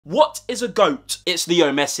What is a GOAT? It's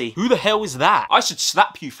Leo Messi. Who the hell is that? I should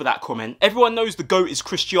slap you for that comment. Everyone knows the GOAT is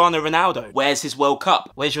Cristiano Ronaldo. Where's his World Cup?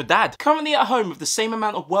 Where's your dad? Currently at home with the same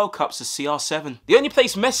amount of World Cups as CR7. The only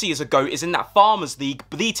place Messi is a GOAT is in that Farmers League,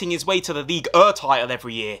 bleating his way to the League title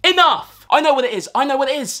every year. Enough! I know what it is. I know what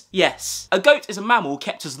it is. Yes. A goat is a mammal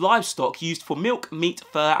kept as livestock used for milk, meat,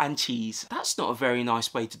 fur and cheese. That's not a very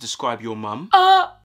nice way to describe your mum.